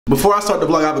Before I start the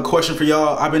vlog, I have a question for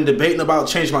y'all. I've been debating about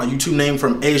changing my YouTube name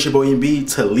from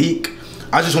ASYourboyMB to LEEK.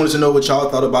 I just wanted to know what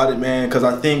y'all thought about it, man, because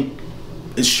I think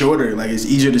it's shorter, like it's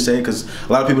easier to say, because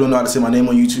a lot of people don't know how to say my name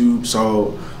on YouTube.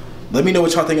 So let me know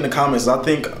what y'all think in the comments. I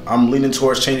think I'm leaning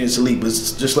towards changing it to LEEK, but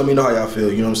just let me know how y'all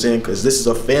feel, you know what I'm saying, because this is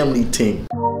a family thing.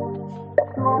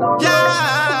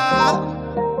 Yeah.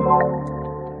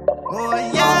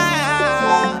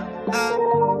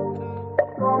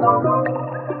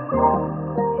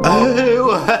 Oh yeah.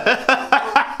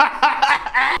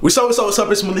 What's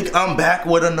up, it's Malik. I'm back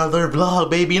with another vlog,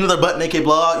 baby, another butt naked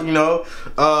vlog, you know.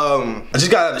 I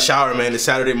just got out of the shower, man. It's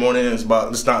Saturday morning. It's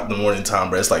not the morning time,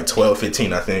 but it's like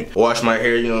 12:15, I think. Wash my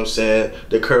hair, you know what I'm saying.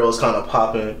 The curls kind of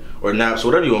popping, or naps,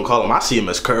 whatever you want to call them. I see them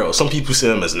as curls. Some people see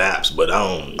them as naps, but I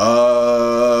don't.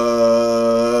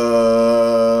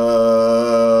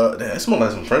 Damn, it smells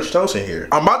like some French toast in here.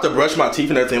 I'm about to brush my teeth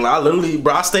and everything. Like, I literally,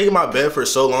 bro, I stayed in my bed for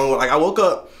so long. Like, I woke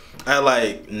up at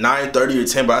like 9:30 or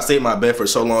 10, but I stayed in my bed for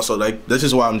so long, so like this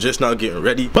is why I'm just now getting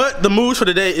ready. But the mood for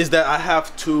today is that I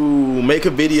have to make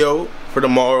a video for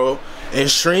tomorrow and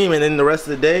stream, and then the rest of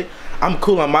the day I'm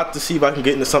cool. I'm about to see if I can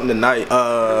get into something tonight.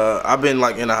 I've been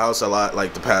like in the house a lot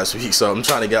like the past week, so I'm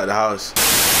trying to get out of the house.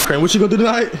 Crane, what you gonna do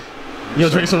tonight? You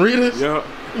gonna drink some Ritas? Yeah.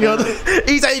 You know,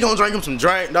 he said he gonna drink him some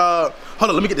drink, dog. Hold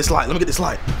on, let me get this light.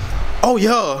 Oh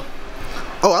yeah.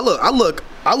 Oh, I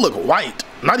look white.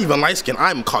 Not even light skin.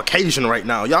 I'm Caucasian right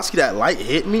now. Y'all see that light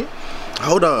hit me?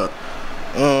 Hold up.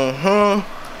 Yeah,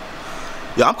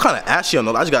 I'm kind of ashy on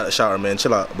the. I just got a shower, man.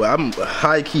 Chill out. But I'm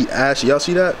high key ashy. Y'all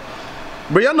see that?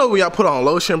 But y'all know when y'all put on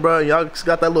lotion, bro. Y'all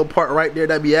got that little part right there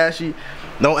that be ashy.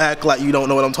 Don't act like you don't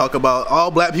know what I'm talking about.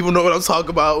 All black people know what I'm talking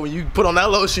about. When you put on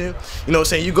that lotion, you know what I'm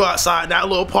saying? You go outside, that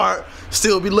little part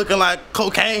still be looking like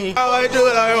cocaine. Now I do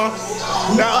what I want.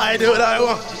 Now I do what I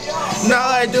want. Now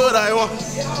I do what I want.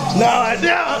 Now I do.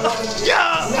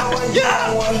 Yeah.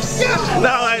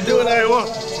 Now I do what I want.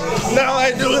 Now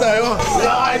I do what I want.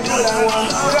 Now I do what I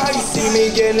want. Now you see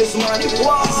me getting this money.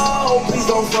 Whoa, please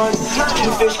don't front.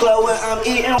 The fish club where I'm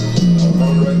eating.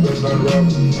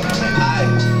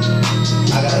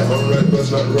 I got it.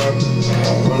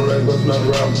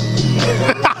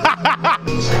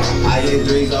 I hit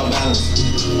threes on balance.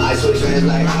 I switch hands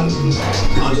like Holly.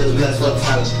 I'm just blessed for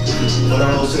talent. Put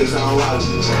on 06 on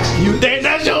Raleigh. You think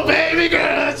that's your baby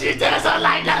girl? She does her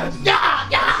like that. Yeah.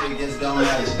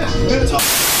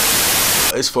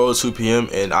 It's 4:02 p.m.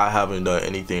 and I haven't done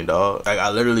anything, dog. Like, I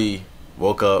literally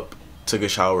woke up, took a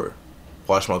shower,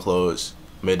 washed my clothes,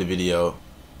 made the video,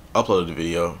 uploaded the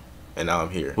video, and now I'm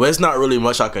here. Well, it's not really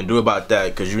much I can do about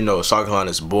that, because you know South Carolina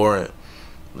is boring.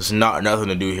 There's nothing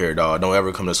to do here, dog. Don't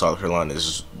ever come to South Carolina.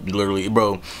 It's literally,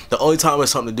 bro, the only time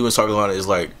there's something to do in South Carolina is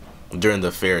like during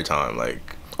the fair time,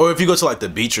 like, or if you go to like the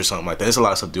beach or something like that. There's a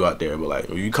lot of stuff to do out there, but like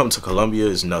when you come to Columbia,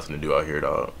 there's nothing to do out here,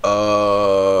 dog.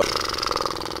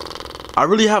 I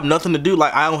really have nothing to do.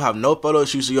 Like, I don't have no photo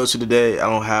shoots to go to today. I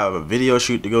don't have a video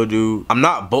shoot to go do. I'm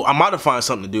about to find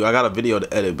something to do. I got a video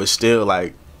to edit, but still,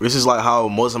 like, this is like how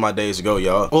most of my days go,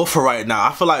 y'all. Well, for right now,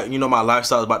 I feel like, you know, my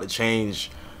lifestyle is about to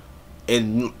change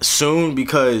and soon,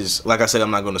 because like I said,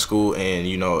 I'm not going to school, and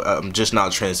you know, I'm just now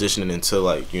transitioning into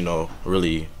like, you know,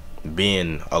 really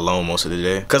being alone most of the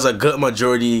day, because a good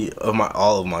majority of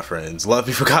all of my friends left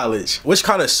me for college, which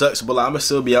kind of sucks. But like, I'm gonna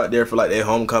still be out there for like their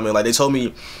homecoming. Like, they told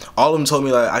me, all of them told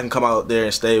me like I can come out there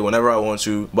and stay whenever I want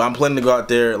to, but I'm planning to go out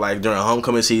there like during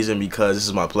homecoming season, because this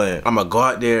is my plan. I'm gonna go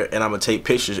out there and I'm gonna take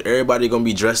pictures. Everybody gonna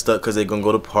be dressed up because they're gonna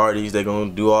go to parties, they're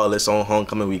gonna do all this on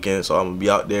homecoming weekend, so I'm gonna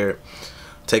be out there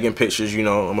taking pictures. You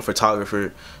know, I'm a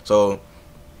photographer, so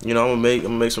you know, I'm gonna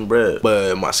make some bread.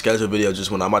 But my scheduled video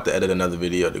just went. I'm about to edit another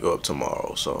video to go up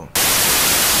tomorrow, so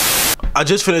I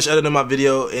just finished editing my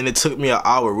video and it took me an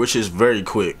hour, which is very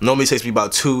quick. Normally it takes me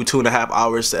about 2.5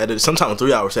 hours to edit, sometimes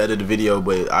 3 hours to edit the video,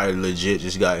 but I legit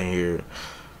just got in here.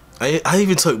 I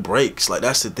even took breaks, like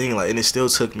that's the thing, like, and it still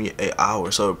took me 8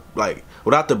 hours. So like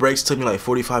without the breaks, it took me like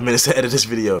 45 minutes to edit this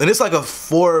video, and it's like a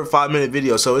 4 or 5 minute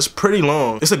video, so it's pretty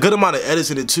long. It's a good amount of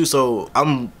edits in it too, so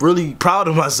I'm really proud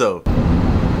of myself.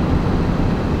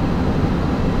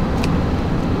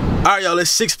 Alright, y'all,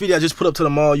 it's 6:50. I just put up to the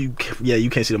mall. You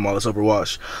can't see the mall, it's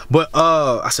overwashed. But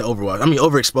I said overwashed, I mean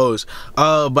overexposed.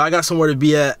 But I got somewhere to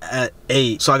be at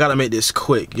 8, so I gotta make this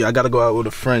quick. Yeah, I gotta go out with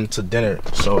a friend to dinner.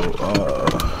 So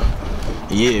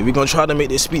yeah, we're gonna try to make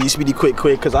this speedy quick,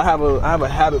 because I have a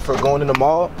habit for going in the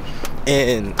mall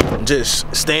and just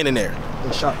standing there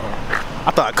and shopping.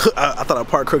 I thought I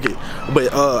parked crooked,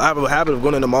 but I have a habit of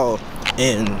going in the mall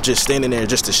and just standing there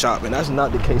just to shop, and that's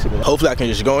not the case again. Hopefully I can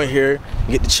just go in here,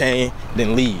 get the chain,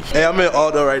 then leave. Hey, I'm in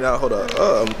Aldo right now. Hold up.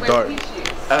 I'm dark.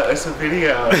 Oh, it's a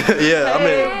video. Yeah,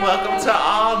 hey, welcome to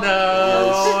Aldo.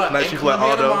 Yes. Nice people at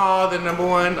Aldo. All the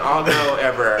 #1 Aldo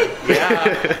ever.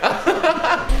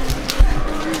 Yeah.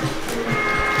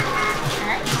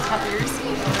 Alright, copy your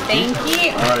receipt. Thank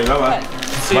you. Alright, bye-bye.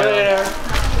 See you later.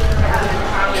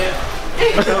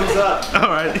 Thumbs up.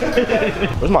 Alright.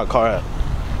 Where's my car at?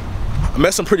 I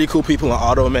met some pretty cool people in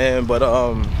Auto, man, but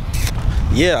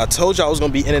yeah, I told you I was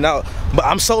gonna be in and out. But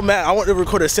I'm so mad. I wanted to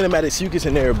record a cinematic sequence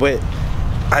in there, but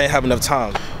I didn't have enough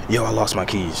time. Yo, I lost my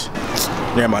keys.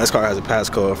 Never mind, this car has a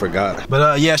passcode, I forgot.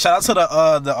 But yeah, shout out to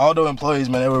the Aldo employees,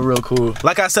 man. They were real cool.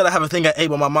 Like I said, I have a thing at 8,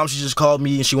 but my mom, she just called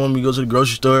me and she wanted me to go to the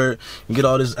grocery store and get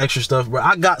all this extra stuff, bro.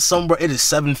 I got some, bro. It is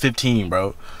 7:15,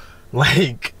 bro.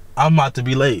 Like, I'm about to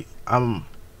be late.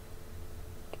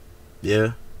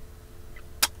 Yeah,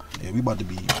 we probably about to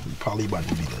be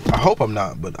late. I hope I'm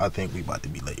not, but I think we about to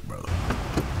be late, bro.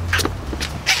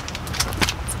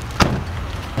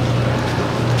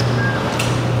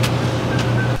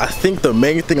 I think the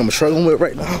main thing I'm struggling with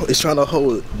right now is trying to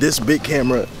hold this big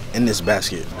camera in this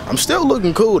basket. I'm still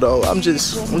looking cool though. I'm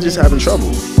just having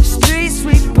trouble. Street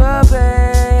sweeper,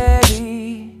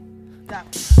 baby. I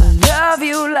love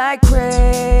you like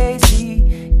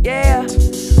crazy, yeah.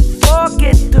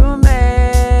 Forget the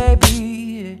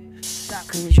maybe,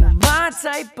 'cause you're my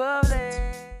type of lady.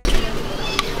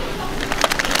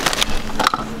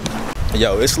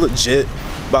 Yo, it's legit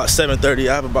about 7:30.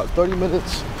 I have about 30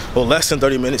 minutes, or less than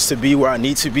 30 minutes to be where I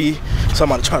need to be. So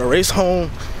I'm about to try to race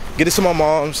home, get it to my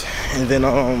mom's, and then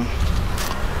I'm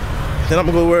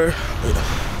gonna go where.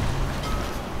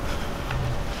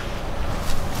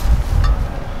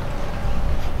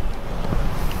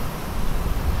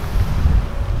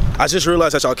 I just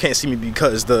realized that y'all can't see me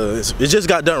because it just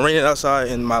got done raining outside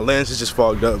and my lens is just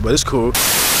fogged up, but it's cool.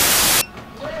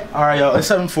 All right, y'all, it's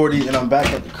 7:40 and I'm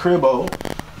back at the cribbo.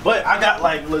 But I got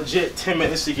like legit 10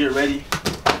 minutes to get ready.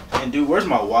 And dude, where's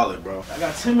my wallet, bro? I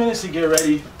got 10 minutes to get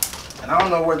ready and I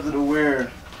don't know whether to wear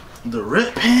the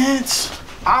rip pants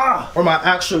or my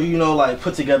actual, you know, like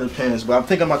put together pants. But I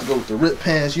think I'm about to go with the rip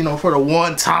pants, you know, for the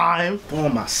one time. Throw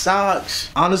on my socks.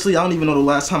 Honestly, I don't even know the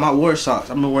last time I wore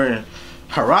socks. I've been wearing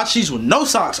Harachis with no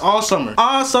socks all summer.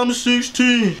 Summer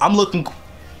 16. I'm looking cool.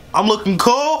 I'm looking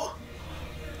cool.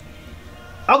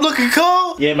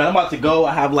 Yeah, man, I'm about to go.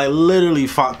 I have like literally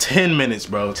 10 minutes,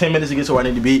 bro. 10 minutes to get to where I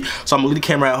need to be. So I'm gonna leave the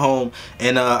camera at home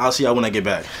and I'll see y'all when I get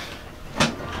back.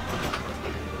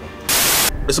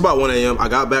 It's about 1 a.m. I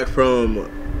got back from,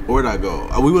 where did I go?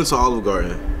 We went to Olive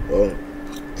Garden. Oh.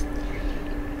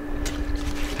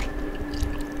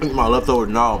 Eat my leftovers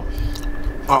now.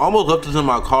 I almost left this in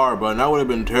my car, but that would have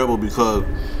been terrible because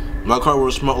my car would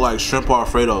have smelled like shrimp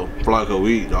Alfredo for like a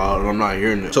week, dog, and I'm not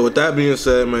hearing it. So with that being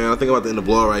said, man, I think I'm about to end the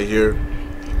vlog right here.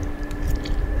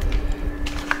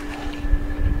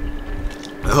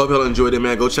 I hope y'all enjoyed it,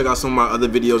 man. Go check out some of my other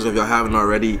videos if y'all haven't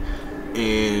already.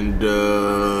 And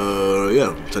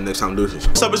yeah, until next time, deuces.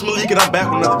 What's up, it's Malik and I'm back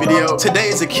with another video. Today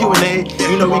is a Q&A.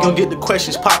 You know we gonna get the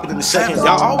questions popping in a second.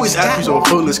 Y'all always ask me some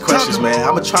foolish questions, man.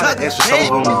 I'm gonna try to answer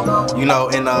some of them, you know,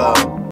 and